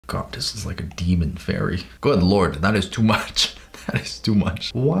God, this is like a demon fairy. Good Lord, that is too much. That is too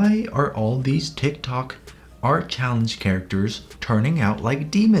much. Why are all these TikTok art challenge characters turning out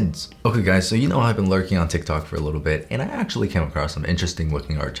like demons? Okay guys, so you know I've been lurking on TikTok for a little bit, and I actually came across some interesting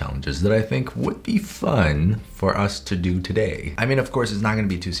looking art challenges that I think would be fun for us to do today. I mean, of course, it's not gonna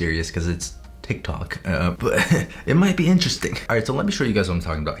be too serious because it's TikTok, but it might be interesting. All right, so let me show you guys what I'm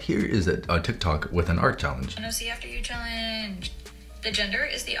talking about. Here is a TikTok with an art challenge. NOC after you challenge. The gender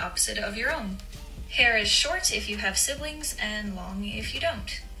is the opposite of your own. Hair is short if you have siblings and long if you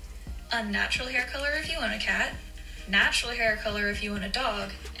don't. Unnatural hair color if you own a cat. Natural hair color if you own a dog.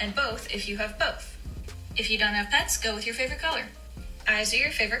 And both if you have both. If you don't have pets, go with your favorite color. Eyes are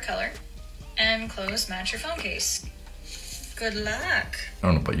your favorite color. And clothes match your phone case. Good luck. I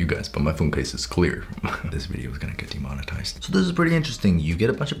don't know about you guys, but my phone case is clear. This video is gonna get demonetized. So this is pretty interesting. You get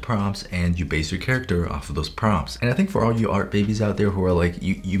a bunch of prompts and you base your character off of those prompts. And I think for all you art babies out there who are like,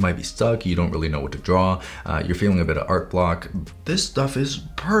 you might be stuck, you don't really know what to draw, you're feeling a bit of art block, this stuff is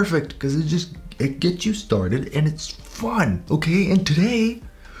perfect because it gets you started and it's fun, okay? And today,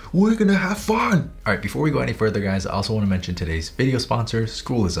 we're gonna have fun. All right, before we go any further, guys, I also want to mention today's video sponsor,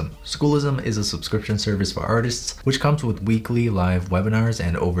 Schoolism. Schoolism is a subscription service for artists, which comes with weekly live webinars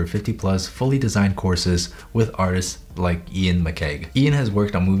and over 50+ fully designed courses with artists like Ian McKaig. Ian has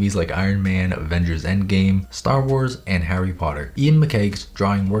worked on movies like Iron Man, Avengers Endgame, Star Wars, and Harry Potter. Ian McKaig's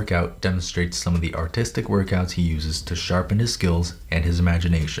drawing workout demonstrates some of the artistic workouts he uses to sharpen his skills and his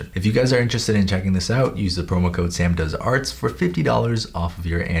imagination. If you guys are interested in checking this out, use the promo code SamDoesArts for $50 off of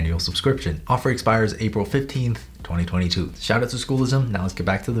your annual subscription. Offer expires April 15th, 2022. Shout out to Schoolism. Now let's get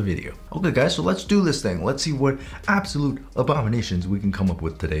back to the video. Okay guys, so let's do this thing. Let's see what absolute abominations we can come up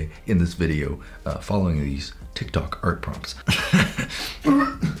with today in this video following these TikTok art prompts.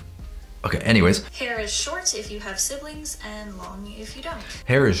 Okay, anyways. Hair is short if you have siblings and long if you don't.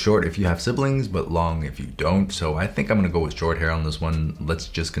 Hair is short if you have siblings, but long if you don't. So I think I'm gonna go with short hair on this one. Let's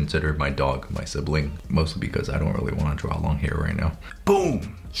just consider my dog my sibling, mostly because I don't really want to draw long hair right now.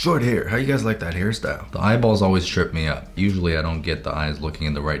 Boom! Short hair. How you guys like that hairstyle? The eyeballs always trip me up. Usually I don't get the eyes looking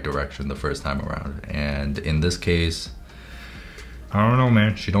in the right direction the first time around. And in this case, I don't know,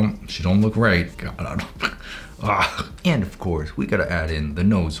 man. She don't look right. God, I don't. And of course, we gotta add in the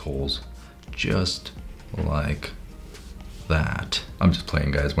nose holes, just like that. I'm just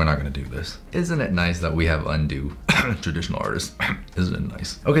playing, guys. We're not gonna do this. Isn't it nice that we have undo traditional artists? Isn't it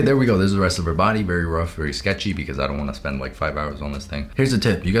nice? Okay, there we go. This is the rest of her body. Very rough, very sketchy, because I don't want to spend like 5 hours on this thing. Here's a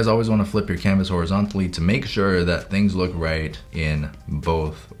tip. You guys always want to flip your canvas horizontally to make sure that things look right in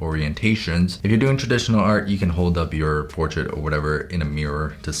both orientations. If you're doing traditional art, you can hold up your portrait or whatever in a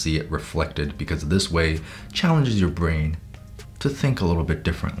mirror to see it reflected, because this way challenges your brain to think a little bit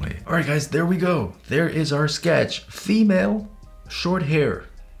differently. All right, guys, there we go. There is our sketch. Female, short hair.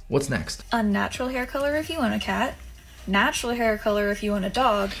 What's next? Unnatural hair color if you own a cat. Natural hair color if you own a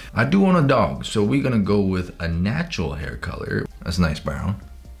dog. I do own a dog, so we're gonna go with a natural hair color. That's nice brown.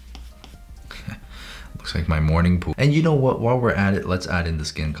 Looks like my morning pool. And you know what, while we're at it, let's add in the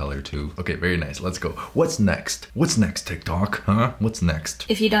skin color too. Okay, very nice, let's go. What's next? What's next, TikTok, huh? What's next?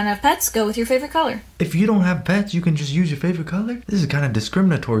 If you don't have pets, go with your favorite color. If you don't have pets, you can just use your favorite color? This is kind of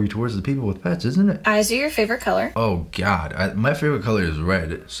discriminatory towards the people with pets, isn't it? Eyes are your favorite color. Oh God, my favorite color is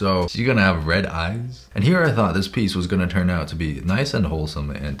red. So you're gonna have red eyes? And here I thought this piece was gonna turn out to be nice and wholesome,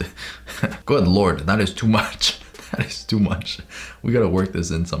 and good Lord, that is too much. That is too much. We gotta work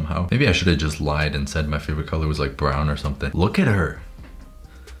this in somehow. Maybe I should have just lied and said my favorite color was like brown or something. Look at her.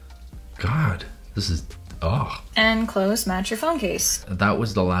 God, this is, oh. And clothes match your phone case. That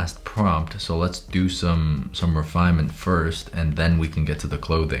was the last prompt, so let's do some refinement first, and then we can get to the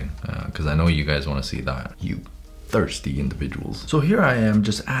clothing, because I know you guys want to see that. You thirsty individuals. So here I am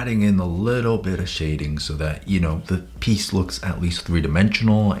just adding in a little bit of shading so that, you know, the piece looks at least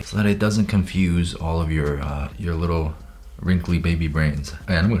three-dimensional, so that it doesn't confuse all of your little wrinkly baby brains.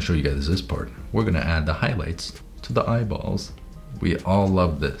 And I'm gonna show you guys this part. We're gonna add the highlights to the eyeballs. We all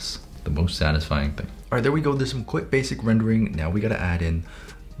love this. The most satisfying thing. All right, there we go. There's some quick basic rendering. Now we gotta add in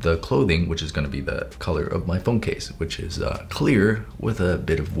the clothing, which is gonna be the color of my phone case, which is clear with a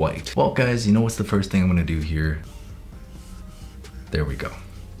bit of white. Well, guys, you know what's the first thing I'm gonna do here? There we go.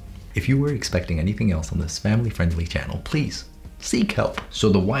 If you were expecting anything else on this family-friendly channel, please seek help. So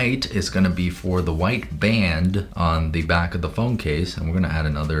the white is gonna be for the white band on the back of the phone case, and we're gonna add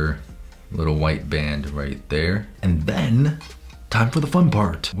another little white band right there. And then, time for the fun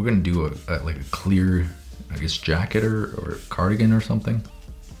part. We're gonna do like a clear, I guess, jacket or cardigan or something.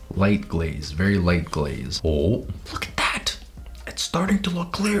 Light glaze, very light glaze. Oh, look at that. It's starting to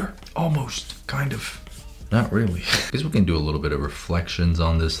look clear, almost, kind of. Not really. I guess we can do a little bit of reflections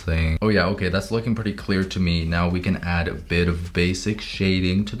on this thing. Oh yeah, okay, that's looking pretty clear to me. Now we can add a bit of basic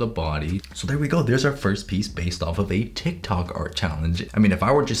shading to the body. So there we go. There's our first piece based off of a TikTok art challenge. I mean, if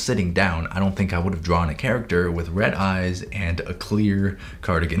I were just sitting down, I don't think I would have drawn a character with red eyes and a clear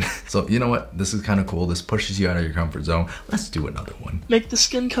cardigan. So you know what? This is kind of cool. This pushes you out of your comfort zone. Let's do another one. Make the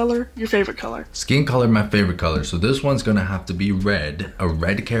skin color your favorite color. Skin color, my favorite color. So this one's gonna have to be red. A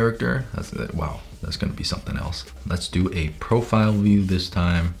red character. That's it. Wow. That's gonna be something else. Let's do a profile view this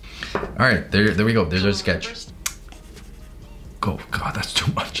time. All right, there we go. There's our sketch. Oh God, that's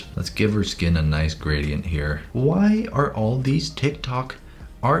too much. Let's give her skin a nice gradient here. Why are all these TikTok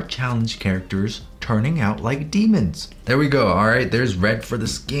art challenge characters turning out like demons? There we go. All right, there's red for the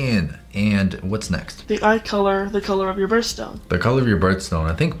skin. And what's next? The eye color, the color of your birthstone. The color of your birthstone.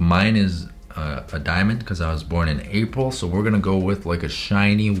 I think mine is a diamond because I was born in April, so we're gonna go with like a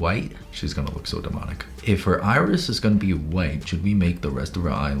shiny white. She's gonna look so demonic. If her iris is gonna be white, should we make the rest of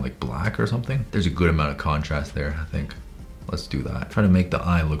her eye like black or something? There's a good amount of contrast there, I think. Let's do that. Try to make the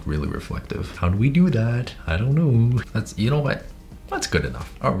eye look really reflective. How do we do that? I don't know. That's, you know what? That's good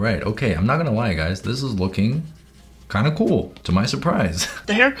enough. All right, okay, I'm not gonna lie guys, this is looking kind of cool, to my surprise.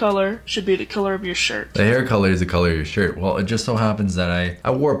 The hair color should be the color of your shirt. The hair color is the color of your shirt. Well, it just so happens that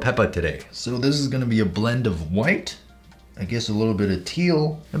I wore Peppa today. So this is gonna be a blend of white, I guess a little bit of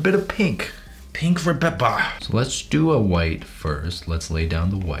teal, a bit of pink. Pink for Peppa. So let's do a white first. Let's lay down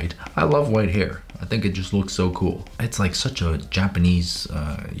the white. I love white hair. I think it just looks so cool. It's like such a Japanese,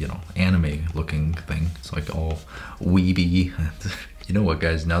 you know, anime looking thing. It's like all weeby. You know what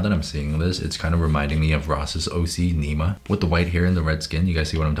guys, now that I'm seeing this, it's kind of reminding me of Ross's OC, Nima. With the white hair and the red skin, you guys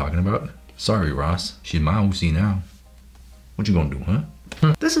see what I'm talking about? Sorry Ross, she's my OC now. What you gonna do, huh?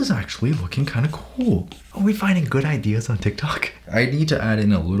 This is actually looking kind of cool. Are we finding good ideas on TikTok? I need to add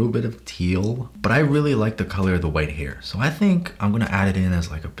in a little bit of teal, but I really like the color of the white hair. So I think I'm gonna add it in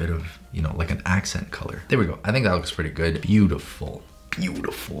as like a bit of, you know, like an accent color. There we go. I think that looks pretty good. Beautiful.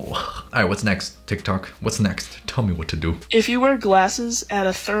 Beautiful. All right, what's next, TikTok? What's next? Tell me what to do. If you wear glasses, add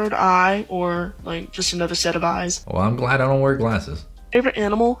a third eye or like just another set of eyes. Well, I'm glad I don't wear glasses. Favorite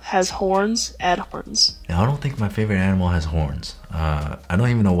animal has horns, add horns. Now, I don't think my favorite animal has horns. I don't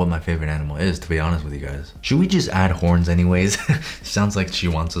even know what my favorite animal is, to be honest with you guys. Should we just add horns anyways? Sounds like she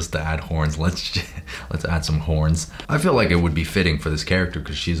wants us to add horns. Let's add some horns. I feel like it would be fitting for this character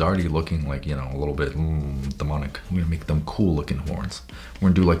because she's already looking like, you know, a little bit demonic. I'm gonna make them cool looking horns. We're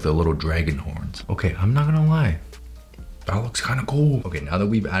gonna do like the little dragon horns. Okay, I'm not gonna lie. That looks kind of cool. Okay, now that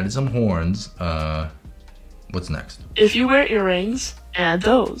we've added some horns, what's next? If you wear earrings, add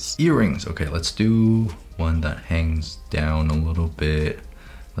those. Earrings. Okay, let's do one that hangs down a little bit.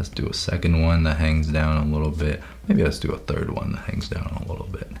 Let's do a second one that hangs down a little bit. Maybe let's do a third one that hangs down a little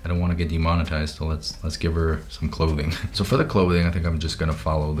bit. I don't want to get demonetized, so let's give her some clothing. So for the clothing, I think I'm just gonna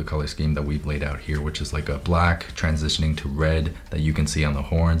follow the color scheme that we've laid out here, which is like a black transitioning to red that you can see on the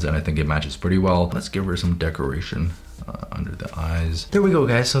horns, and I think it matches pretty well. Let's give her some decoration under the eyes. There we go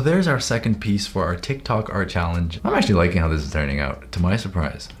guys, so there's our second piece for our TikTok art challenge. I'm actually liking how this is turning out, to my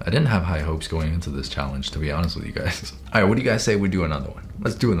surprise. I didn't have high hopes going into this challenge, to be honest with you guys. All right, what do you guys say we do another one?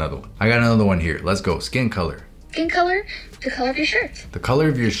 Let's do another one. I got another one here. Let's go. Skin color. Skin color, the color of your shirt. The color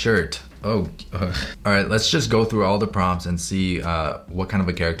of your shirt. Oh, all right, let's just go through all the prompts and see what kind of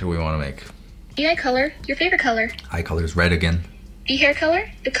a character we want to make. The eye color, your favorite color. Eye color is red again. The hair color,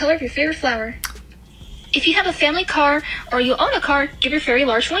 the color of your favorite flower. If you have a family car or you own a car, give your fairy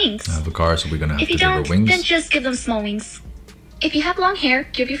large wings. I have a car, so we're gonna have If to you give her don't, wings. then just give them small wings. If you have long hair,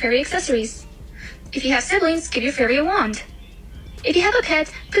 give your fairy accessories. If you have siblings, give your fairy a wand. If you have a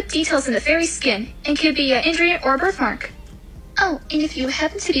pet, put details in the fairy's skin, and could be an injury or a birthmark. Oh, and if you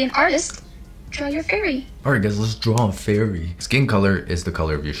happen to be an artist, draw your fairy. All right guys, let's draw a fairy. Skin color is the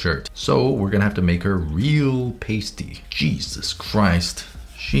color of your shirt. So we're gonna have to make her real pasty. Jesus Christ.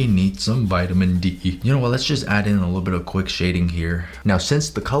 She needs some vitamin D. You know what, let's just add in a little bit of quick shading here. Now, since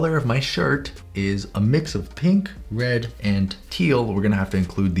the color of my shirt is a mix of pink, red, and teal, we're gonna have to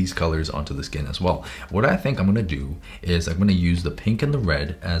include these colors onto the skin as well. What I think I'm gonna do is I'm gonna use the pink and the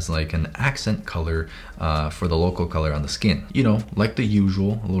red as like an accent color for the local color on the skin. You know, like the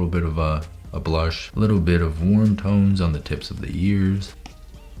usual, a little bit of a blush, a little bit of warm tones on the tips of the ears.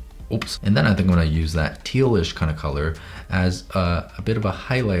 Oops. And then I think I'm gonna use that tealish kind of color as a bit of a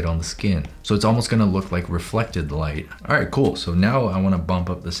highlight on the skin. So it's almost gonna look like reflected light. All right, cool. So now I wanna bump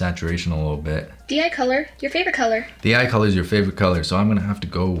up the saturation a little bit. The eye color, your favorite color. The eye color is your favorite color, so I'm gonna have to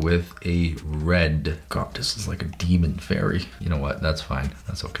go with a red. God, this is like a demon fairy. You know what, that's fine,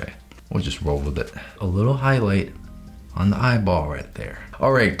 that's okay. We'll just roll with it. A little highlight on the eyeball right there.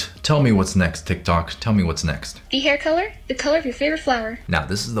 All right, tell me what's next, TikTok. Tell me what's next. The hair color, the color of your favorite flower. Now,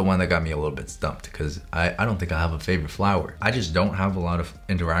 this is the one that got me a little bit stumped because I don't think I have a favorite flower. I just don't have a lot of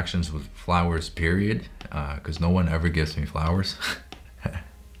interactions with flowers, period, because no one ever gives me flowers.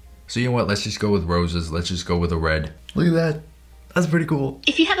 So you know what, let's just go with roses. Let's just go with a red. Look at that. That's pretty cool.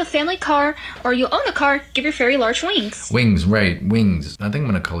 If you have a family car or you own a car, give your fairy large wings. Wings, right, wings. I think I'm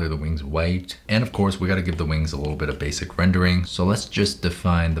gonna color the wings white. And of course, we gotta give the wings a little bit of basic rendering. So let's just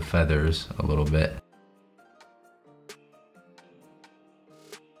define the feathers a little bit.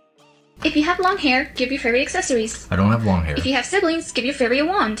 If you have long hair, give your fairy accessories. I don't have long hair. If you have siblings, give your fairy a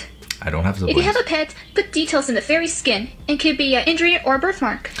wand. I don't have siblings. If you have a pet, put details in the fairy's skin. It could be an injury or a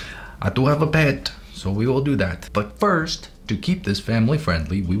birthmark. I do have a pet, so we will do that. But first, to keep this family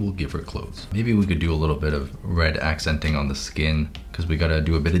friendly, we will give her clothes. Maybe we could do a little bit of red accenting on the skin because we gotta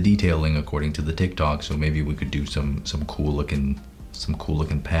do a bit of detailing according to the TikTok. So maybe we could do some cool looking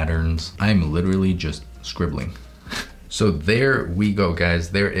patterns. I'm literally just scribbling. So there we go, guys.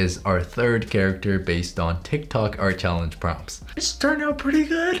 There is our third character based on TikTok art challenge prompts. This turned out pretty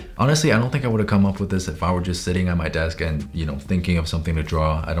good. Honestly, I don't think I would have come up with this if I were just sitting at my desk and, you know, thinking of something to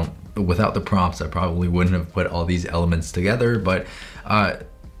draw. Without the prompts, I probably wouldn't have put all these elements together, but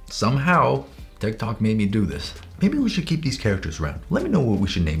somehow TikTok made me do this. Maybe we should keep these characters around. Let me know what we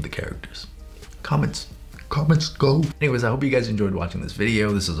should name the characters. Comments go. Anyways, I hope you guys enjoyed watching this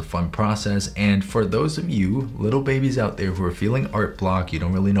video. This is a fun process, and for those of you little babies out there who are feeling art block, you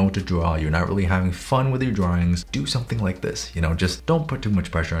don't really know what to draw, you're not really having fun with your drawings, do something like this. You know, just don't put too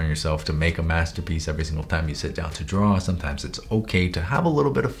much pressure on yourself to make a masterpiece every single time you sit down to draw. Sometimes it's okay to have a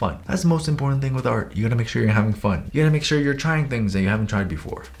little bit of fun. That's the most important thing with art. You gotta make sure you're having fun. You gotta make sure you're trying things that you haven't tried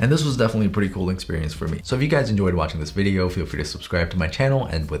before. And this was definitely a pretty cool experience for me. So if you guys enjoyed watching this video, feel free to subscribe to my channel,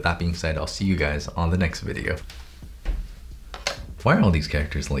 and with that being said, I'll see you guys on the next video. Why are all these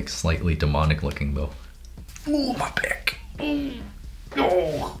characters like slightly demonic looking though? Ooh, my back.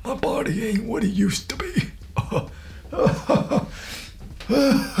 Oh, my body ain't what it used to be.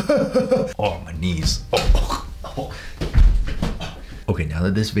 Oh, my knees. Okay, now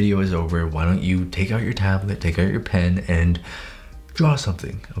that this video is over, why don't you take out your tablet, take out your pen, and draw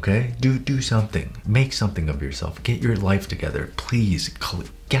something, okay? Do something. Make something of yourself. Get your life together. Please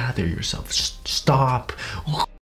gather yourself. Stop.